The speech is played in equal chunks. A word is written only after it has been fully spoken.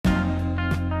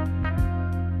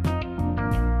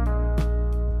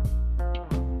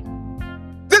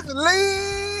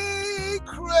Lee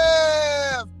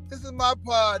Craft. This is my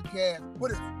podcast.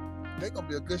 What is it? They're going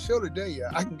to be a good show today, y'all.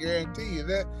 I can guarantee you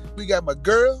that. We got my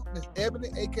girl, Miss Ebony,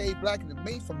 a.k.a. Black and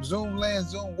Me from Zoom Land,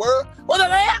 Zoom World. What up,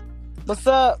 man? What's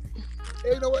up?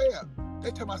 Ain't no way up.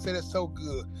 Every time I say that's so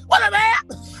good. What up, man?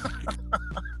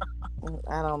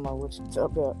 I don't know what you're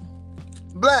talking about.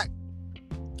 Black.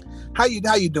 How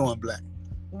you doing, Black?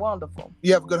 Wonderful.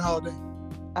 You have a good holiday?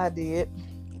 I did.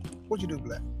 What'd you do,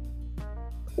 Black?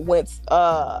 Went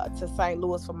to St.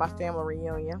 Louis for my family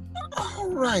reunion.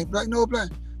 All right, Black. No, Black.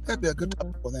 That'd be a good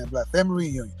topic for them, Black. Family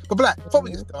reunion. But Black, before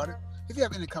we get started, if you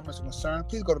have any comments or concerns,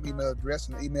 please go to my email address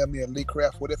and email me at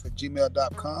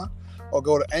leecraftwhatever@gmail.com or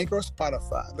go to Anchor or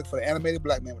Spotify. Look for the animated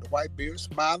black man with a white beard,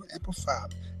 smiling and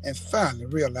profiling, and finally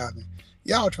realizing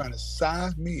y'all trying to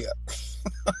size me up.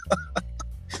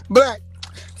 Black,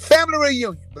 family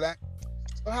reunion, Black.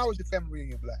 So how was your family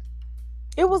reunion, Black?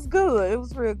 It was good. It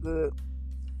was real good.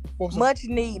 Much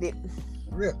needed.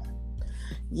 Really?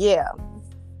 Yeah.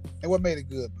 And what made it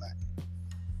good, Black?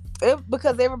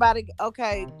 Because everybody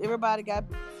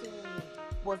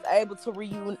was able to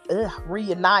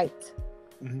reunite.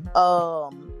 Mm-hmm.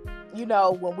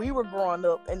 When we were growing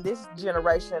up in this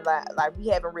generation, like we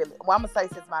haven't really. Well, I'm gonna say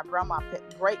since my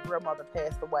great grandmother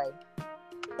passed away,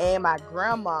 and my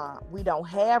grandma, we don't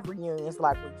have reunions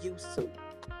like we used to.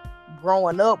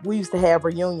 Growing up, we used to have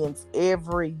reunions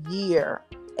every year,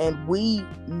 and we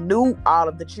knew all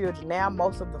of the children. Now,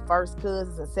 most of the first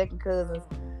cousins and second cousins,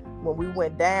 when we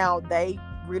went down, they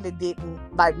really didn't.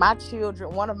 Like my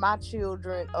children, one of my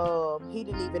children, he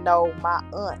didn't even know my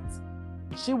aunt.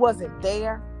 She wasn't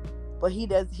there, but he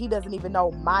doesn't even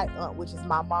know my aunt, which is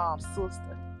my mom's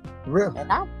sister. Really?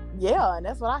 And and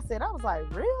that's what I said. I was like,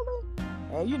 really?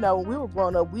 And when we were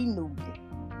growing up, we knew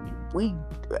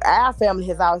our family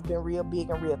has always been real big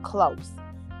and real close,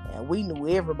 and we knew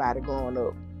everybody growing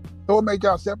up. So what made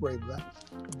y'all separate, Black?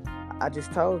 I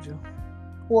just told you.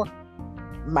 What?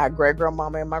 My great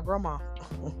grandmama and my grandma.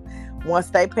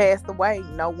 Once they passed away,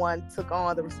 no one took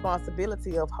on the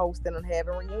responsibility of hosting and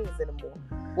having reunions anymore.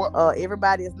 What?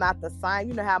 Everybody is not the same.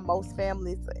 You know how most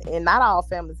families, and not all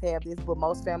families have this, but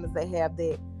most families, they have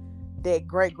that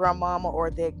great grandmama or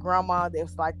that grandma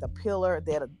that's like the pillar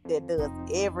that does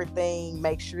everything,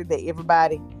 make sure that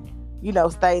everybody,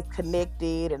 stays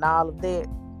connected and all of that.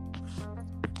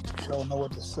 Don't know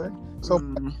what to say. So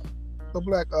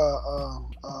Black,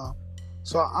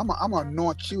 so I'm gonna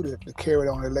anoint you to carry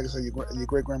on the legacy of your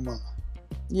great grandmother.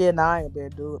 Yeah, no, I ain't better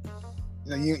do it.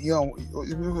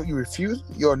 You refuse?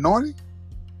 You're anointed?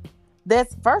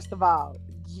 That's first of all,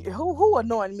 who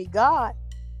anointed me? God.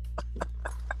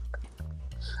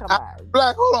 Come on.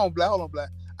 Black, hold on, Black.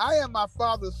 I am my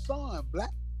father's son,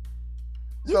 Black.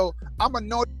 So I'm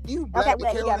anointing you, Black. Okay, to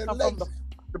well, carry on the legacy.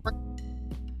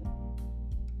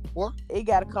 What? It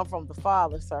got to come from the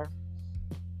Father, sir.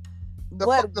 The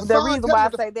reason why I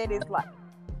say that is like,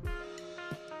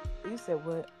 you said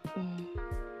what?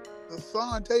 The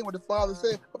son tell you what the father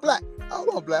said. But Black, hold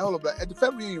on, Black. At the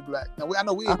family reunion, Black. Now I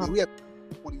know we have 20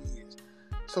 years.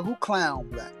 So who clown,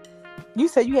 Black? You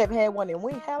said you haven't had one in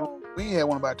when? How long? We ain't had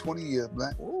one about 20 years,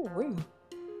 Black. Ooh, we.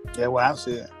 Yeah, what I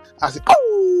said,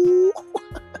 oh.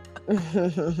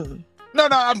 No,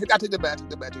 I take that back.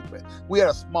 We had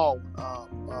a small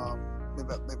one,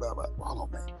 maybe about, hold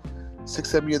on, man,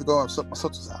 6-7 years ago at my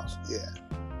sister's house.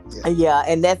 Yeah,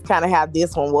 and that's kind of how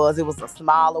this one was. It was a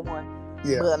smaller one.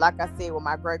 Yeah. But like I said, when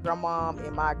my great grandma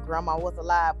and my grandma was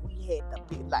alive, we had the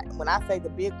big, like when I say the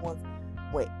big ones,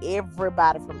 where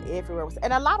everybody from everywhere was,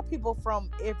 and a lot of people from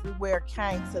everywhere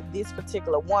came to this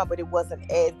particular one, but it wasn't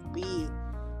as big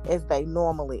as they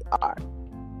normally are.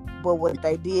 But what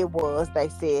they did was they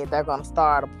said they're going to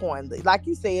start appointing, like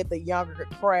you said, the younger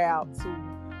crowd to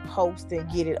host and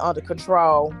get it under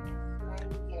control.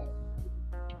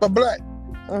 But Black,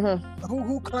 Mm-hmm.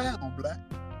 who clown, Black?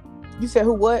 You said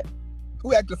who what?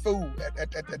 Who acted fool at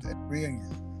reunion?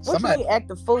 What you mean act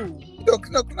the fool?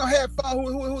 No, have fun.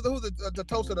 Who's the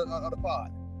toast of the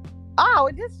pod? Oh,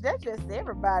 that's just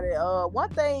everybody. One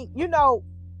thing,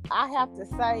 I have to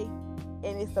say,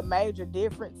 and it's a major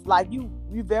difference. Like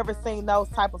you've ever seen those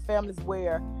type of families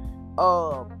where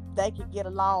they can get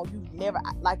along. You've never,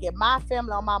 like at my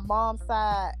family on my mom's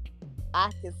side,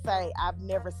 I can say I've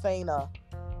never seen a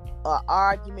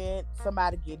argument,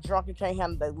 somebody get drunk and can't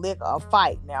handle the liquor, or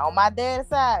fight. Now on my dad's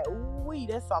side,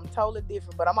 that's something totally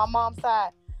different. But on my mom's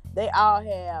side, they all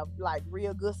have like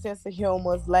real good sense of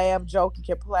humor, laugh, joke, and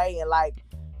can play, and like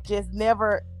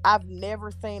I've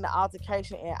never seen an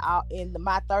altercation in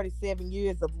my 37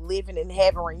 years of living and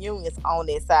having reunions on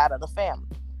that side of the family.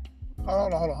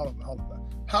 Hold on.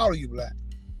 How old are you, Black?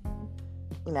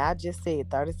 Now, I just said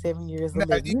 37 years Now,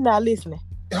 old. You're not listening.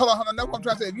 Hold on. That's what I'm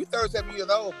trying to say. If you're 37 years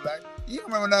old, Black, you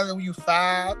remember nothing when you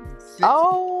 5, 6.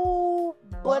 Oh,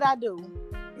 but I do.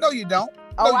 No, you don't.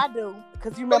 Oh, I do.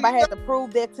 Because you remember I had to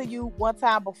prove that to you one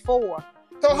time before.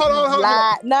 So hold on.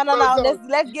 No.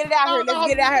 Let's get it out here. Let's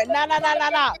get it out here. No.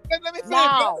 Let me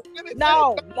finish.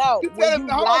 No.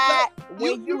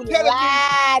 When you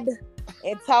lied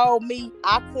and told me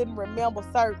I couldn't remember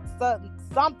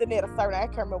something at a certain, I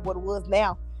can't remember what it was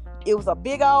now. It was a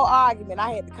big old argument.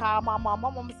 I had to call my mom.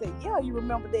 My mama said, "Yeah, you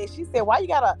remember that?" She said, "Why you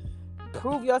gotta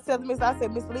prove yourself to Miss?" I said,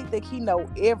 "Mr. Lee think he know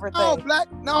everything." No,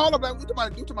 Black. No, hold on, Black. You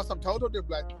talking about something total different,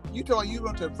 Black. You told me you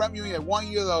went to the front union at 1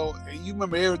 year old and you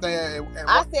remember everything.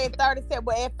 I said 37,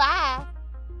 but at 5.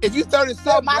 If you 37,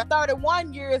 so my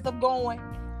 31 years of going,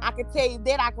 I can tell you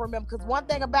that I can remember. Because one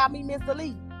thing about me, Mr.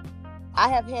 Lee, I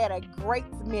have had a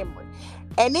great memory.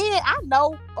 And then I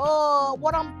know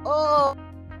what I'm gonna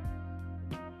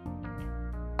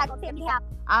tell you how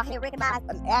I had recognized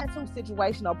an attitude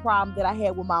situation or problem that I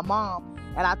had with my mom,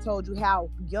 and I told you how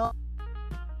young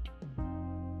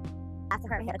I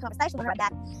had a conversation with her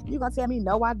about it. You gonna tell me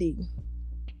no, I didn't?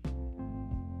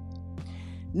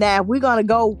 Now we're gonna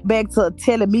go back to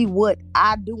telling me what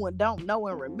I do and don't know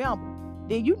and remember.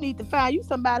 Then you need to find you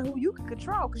somebody who you can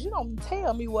control, because you don't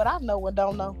tell me what I know and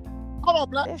don't know. Hold on,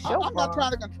 Black. I'm not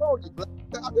trying to control you, Black.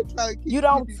 I'm just trying to keep you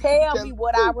don't tell me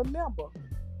what I remember.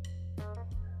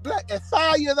 Black, at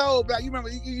 5 years old, Black, you remember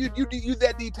you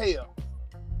that detail.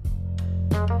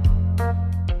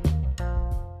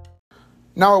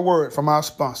 Now a word from our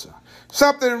sponsor.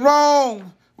 Something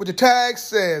wrong with the tag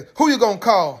says, who you gonna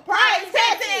call? Price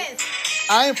Taxes!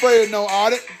 I ain't afraid of no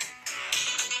audit.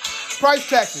 Price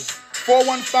Taxes,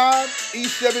 415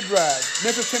 East Chevy Drive,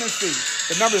 Memphis, Tennessee.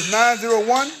 The number is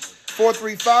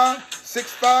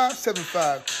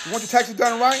 901-435-6575. You want your taxes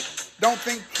done right? Don't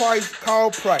think twice,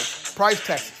 call Price. Price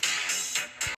Taxes.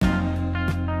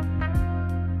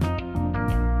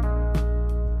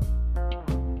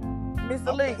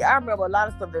 Mr. Lee, I remember a lot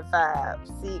of stuff at 5,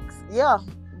 6. Yeah,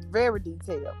 very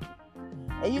detailed.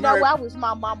 And you know what? I wish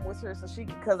my mama was here so she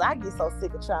could, because I get so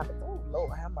sick of trying to, oh,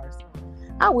 Lord have mercy.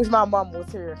 I wish my mama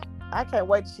was here. I can't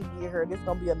wait till she get here. This is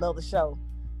going to be another show.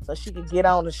 So she can get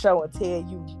on the show and tell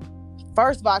you,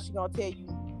 first of all, she's going to tell you,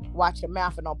 watch your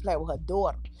mouth and don't play with her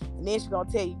daughter. And then she's going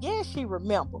to tell you, yeah, she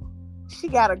remember. She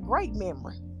got a great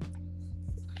memory.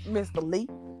 Mr. Lee,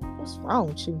 what's wrong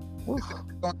with you?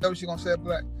 Don't know what she's going to say,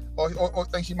 Black. Or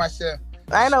think she might say.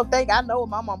 I don't think I know what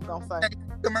my mom going to say. I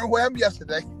remember what happened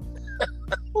yesterday.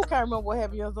 Who can't remember what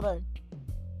happened yesterday?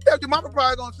 Yeah, your mama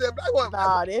probably going to say, Black.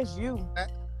 Nah, that's you.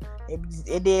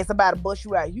 And then somebody bust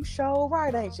you out. You sure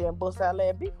right, ain't you? And bust out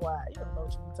loud, be quiet. You don't know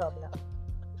what you be talking about.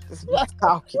 Just be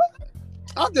talking.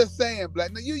 I'm just saying,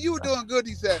 Black. Now, you were doing good.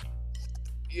 He said,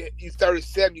 yeah, you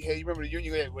 37. You remember the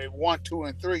union had 1, 2,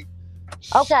 and 3.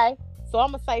 Okay, so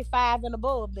I'm gonna say 5 and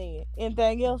above. Then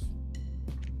anything else?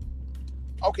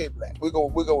 Okay, Black. We go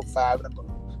with 5 and above.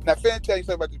 Now, Fan, tell you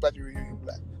something about your reunion,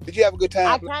 Black. Did you have a good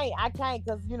time? I can't,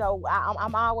 because you know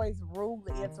I'm always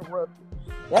rudely interrupted.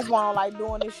 That's why I don't like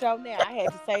doing this show now. I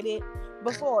had to say that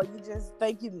before. You just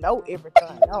think you know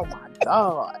everything. Oh my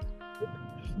God.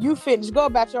 You finish. Go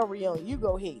about your reunion. You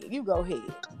go ahead.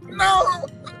 No.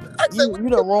 You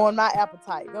done ruined my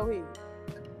appetite. Go ahead.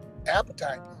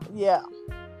 Appetite? Yeah.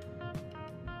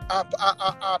 I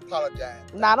apologize.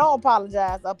 Nah, don't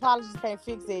apologize. Apologies can't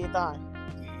fix everything.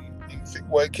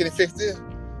 Well, can it fix this?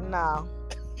 No.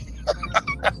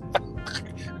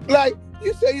 Like,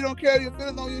 you say you don't carry your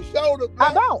feelings on your shoulder,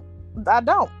 Black. I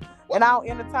don't. What? And I don't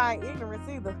entertain ignorance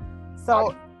either.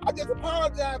 So I just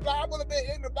apologize, Black. I would have been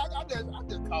ignorant, Black. I just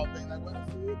call things like what I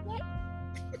see, Black.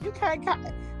 You can't call.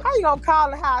 How you gonna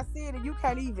call it how I see it and you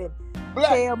can't even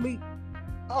tell me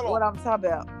what I'm talking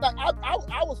about? Like, I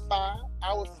was 5,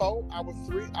 I was 4, I was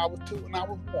 3, I was 2, and I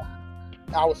was 1.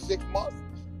 I was 6 months,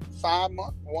 5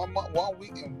 months, 1 month, 1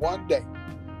 week, and 1 day.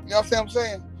 You know what I'm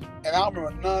saying? And I don't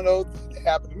remember none of those things that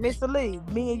happened to me. Mr. Lee,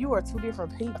 me and you are 2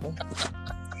 different people.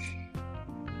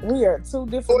 We are 2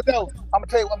 different people. I'm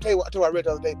gonna tell you what I read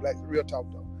the other day, Black. Real talk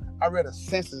though. I read a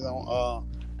census on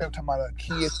they were talking about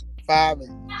kids 5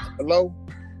 and below.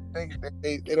 They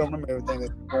don't remember everything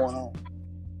that's going on.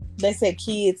 They said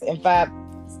kids and 5.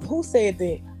 Who said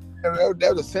that?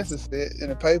 That was a census said in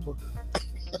the paper.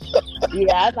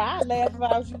 Yeah, I laugh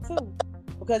about you too.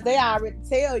 Because they already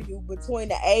tell you between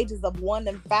the ages of 1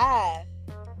 and 5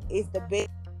 is the best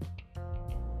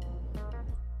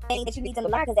thing that you need them to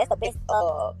learn, because that's the best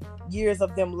years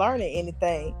of them learning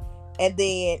anything. And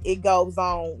then it goes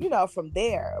on, from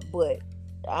there. But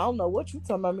I don't know what you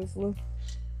talking about, Miss Lou.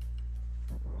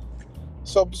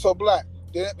 So Black,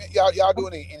 Y'all do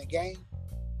any game?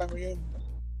 Family reunion?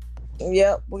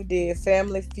 Yep, we did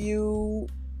Family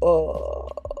Feud,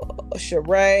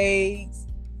 charades,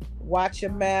 watch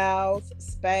your mouth,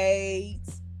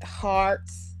 spades,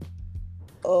 hearts.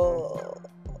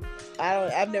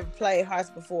 I've never played hearts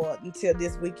before until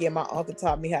this weekend. My uncle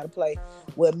taught me how to play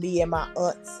with me and my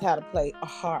aunts how to play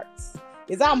hearts.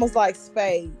 It's almost like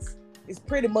spades. It's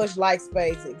pretty much like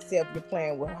spades, except you're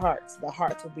playing with hearts. The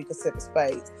hearts would be considered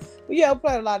spades. But yeah, we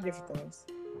played a lot of different things.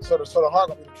 So the heart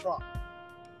gonna be the trump.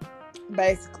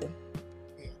 Basically.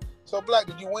 Yeah. So Black,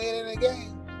 did you win in the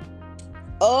game?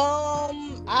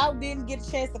 I didn't get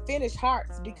a chance to finish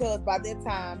hearts because by that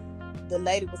time the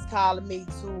lady was calling me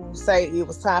to say it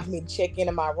was time for me to check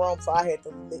in my room, so I had to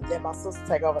let my sister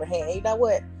take over the hand. And you know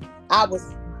what? I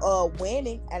was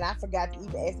winning, and I forgot to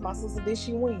even ask my sister, did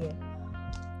she win?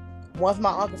 Once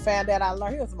my uncle found out I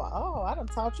learned, he was like, "Oh, I done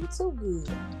taught you too good."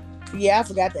 Yeah, I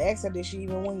forgot to ask her, did she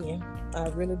even win? I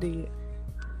really did.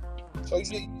 So you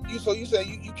say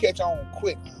you catch on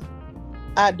quick? Huh?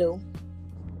 I do.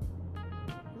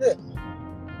 Really?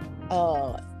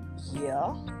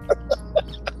 Yeah.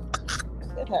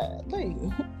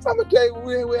 I'm gonna tell you,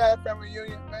 when we had a family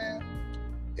reunion, man,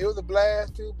 it was a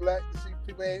blast too. Black to see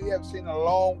people you haven't seen in a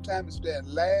long time and stand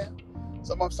and laugh.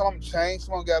 Some of them changed.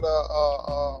 Some of them got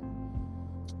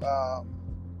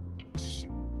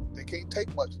shoot, they can't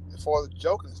take much as far as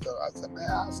joking and stuff. I said, man,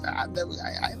 I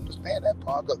understand that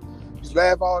part because you just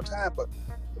laugh all the time, but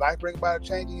life brings about a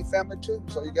change in your family too.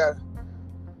 So you gotta,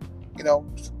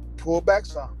 pull back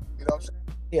some. You know what I'm saying?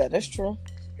 Yeah, that's true.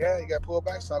 Yeah, you gotta pull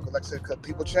back some because, like I said, because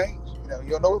people change.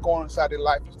 You don't know what's going on inside their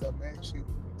life and stuff, man. Shoot,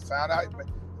 found out, man,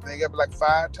 they got like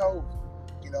 5 toes.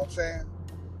 You know what I'm saying?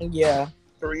 Yeah.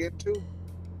 3 and 2.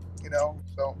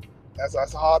 So that's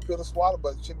a hard pill to swallow,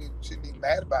 but you shouldn't be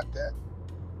mad about that.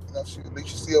 At least you're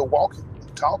still walking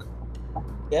and talking.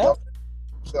 Yeah.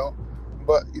 So,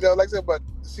 but like I said, but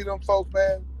see them folks,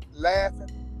 man, laughing,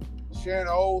 sharing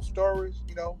old stories.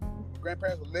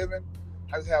 Grandparents were living.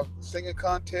 I just have singing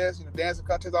contests, dancing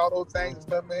contests, all those things and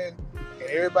stuff, man. And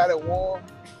everybody won.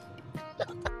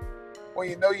 When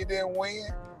you know you didn't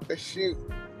win, but shoot,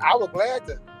 I was glad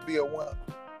to be a winner.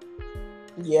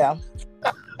 Yeah.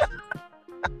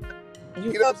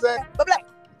 You know what I'm saying?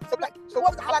 So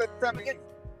what's the holiday family?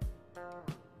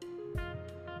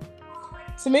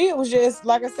 To me, it was just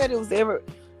like I said. It was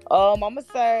I'm gonna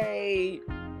say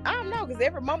I don't know because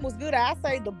every month was good. I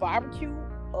say the barbecue.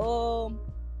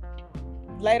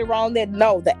 Later on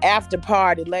the after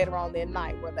party later on that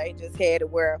night where they just had it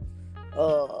where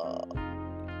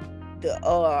the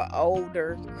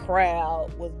older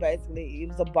crowd was basically, it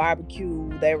was a barbecue.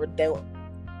 They were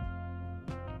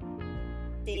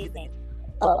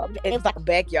it was like a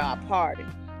backyard party.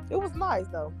 It was nice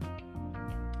though.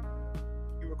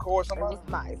 You record somebody? It was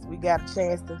nice. We got a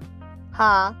chance to,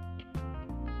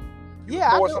 yeah,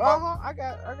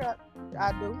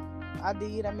 I do. I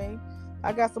did. I mean,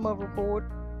 I got some of it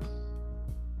recorded.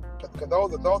 Because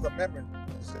those are memories.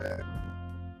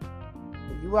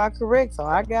 You are correct. So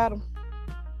I got them.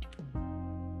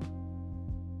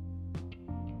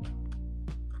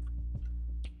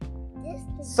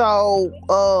 So,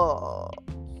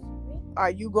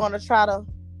 are you gonna try to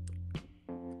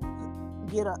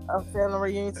get a family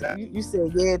reunion? You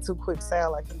said yeah too quick.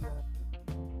 Sound like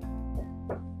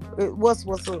you. What's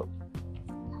up?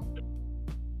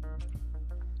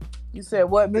 You said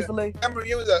what, Mr. Lee? Family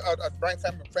reunions are bring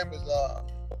families.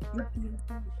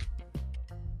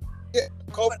 Yeah,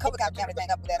 COVID got everything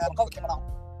up with that. COVID came along.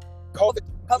 COVID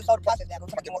started the process now.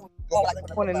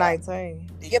 2019.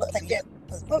 Yeah, but yeah.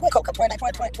 2020.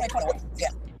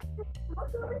 Yeah.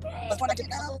 Was 2019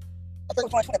 now? I think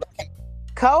it was 2020.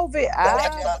 COVID.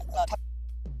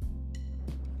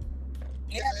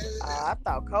 Yeah. I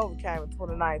thought COVID came in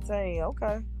 2019.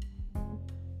 Okay.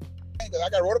 I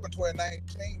got wrote up in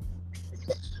 2019.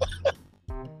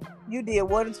 You did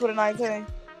what in 2019?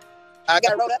 I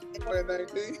got wrote up in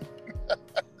 2019.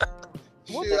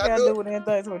 What they got to do with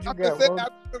anything? What you got?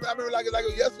 I remember like it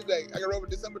was yesterday. I got wrote up in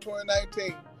December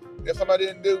 2019. If somebody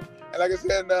didn't do, and like I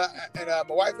said, and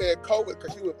my wife had COVID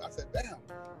because she was. I said, "Damn,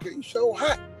 girl, you so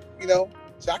hot,"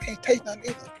 So I can't taste nothing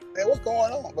either. Man, what's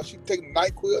going on? But she taking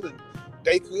NyQuil and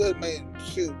Dayquil, man,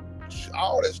 shoot,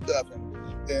 all that stuff. And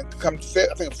then come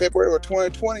I think February of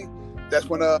 2020, that's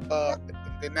when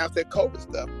they announced that COVID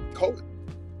stuff. COVID.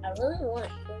 I really want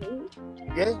food.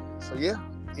 Yeah. So yeah.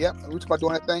 We talking about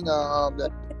doing that thing.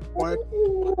 That 20.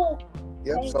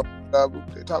 Yeah. So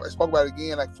I spoke about it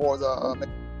again, like for the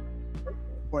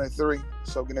 23.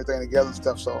 So getting everything together and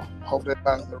stuff. So hopefully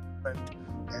everybody's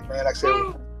and man, like I said,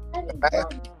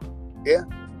 yeah.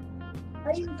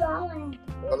 Are you going?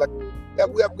 But like,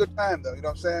 we have a good time though. You know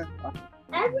what I'm saying?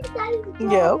 Everybody's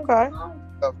going. Yeah, okay.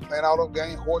 Playing all them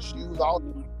games, horseshoes, all.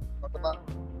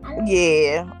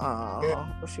 Yeah.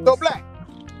 So Black.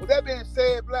 With that being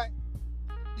said, Black,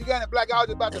 you got it, Black. I was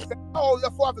just about to say,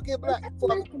 before I forget, Black.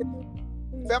 Family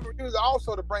reunions are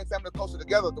also to bring family closer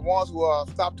together. The ones who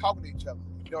stop talking to each other.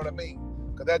 You know what I mean?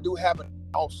 Because that do happen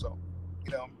also.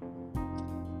 You know.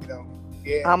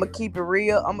 Yeah. I'ma keep it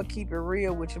real. I'ma keep it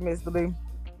real with you, Mr. B.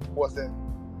 What's that?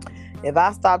 If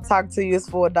I stop talking to you, it's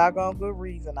for a doggone good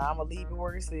reason. I'ma leave it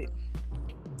where it's at.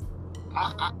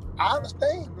 I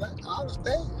understand, Black. I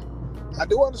understand. I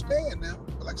do understand now.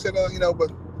 But like I said,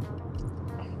 but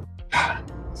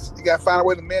you gotta find a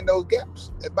way to mend those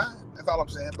gaps. That's fine. That's all I'm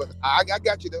saying. But I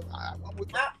got you though. I'm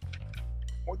with you.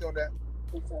 We're doing that.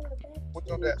 We're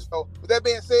doing that. So with that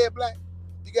being said, Black,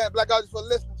 you got Black Artists for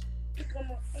listeners.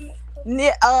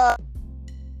 Yeah.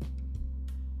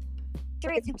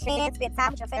 If you can spend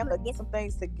time with your family, get some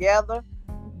things together.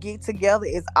 Get together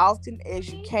as often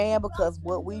as you can, because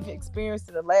what we've experienced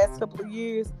in the last couple of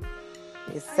years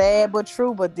is sad but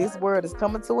true. But this world is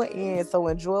coming to an end, so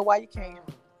enjoy while you can.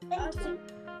 That's it.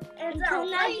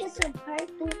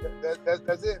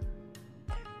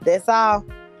 That's all.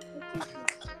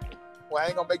 Well, I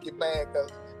ain't gonna make you mad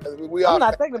because we all. I'm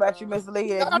not thinking about you, Mr.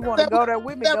 Lee. If you want to go there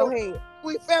with me, go ahead.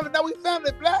 We family. Now we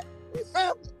family, Black. We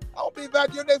family. I'll be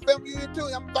about your next family reunion too.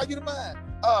 I'm gonna invite you to mine.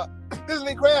 This is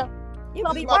Lee Craft. You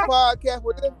gonna be my podcast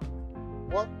with them.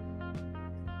 What?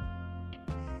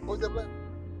 What's that, Black?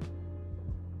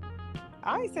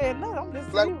 I ain't saying nothing. I'm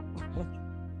listening Black. to you.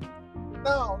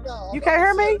 No. You can't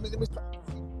hear me?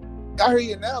 I hear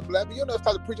you now, Black. But you know,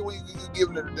 start the preacher when you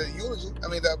give the eulogy. The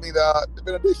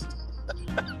benediction.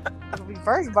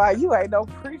 First of all, you ain't no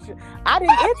preacher. I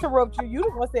didn't interrupt you. You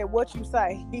the one said what you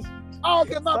say. Oh,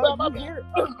 okay, my bad.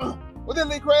 Well, then,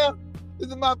 Lee Craft, this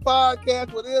is my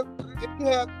podcast. If you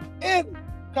have any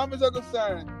comments or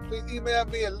concerns, please email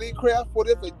me at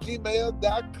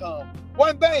leecraft40@gmail.com.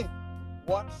 One thing,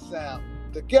 one sound.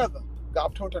 Together,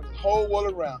 God turn this whole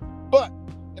world around. But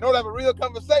in order to have a real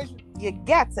conversation, you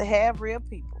got to have real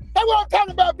people. That's what I'm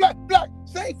talking about, Black.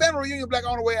 Sing family reunion, Black,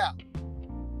 on the way out.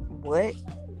 What?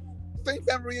 Sing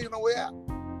family reunion on the way out.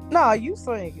 No, you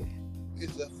sing it.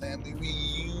 It's a family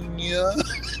reunion.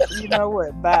 You know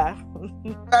what? Bye.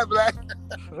 Bye, Black.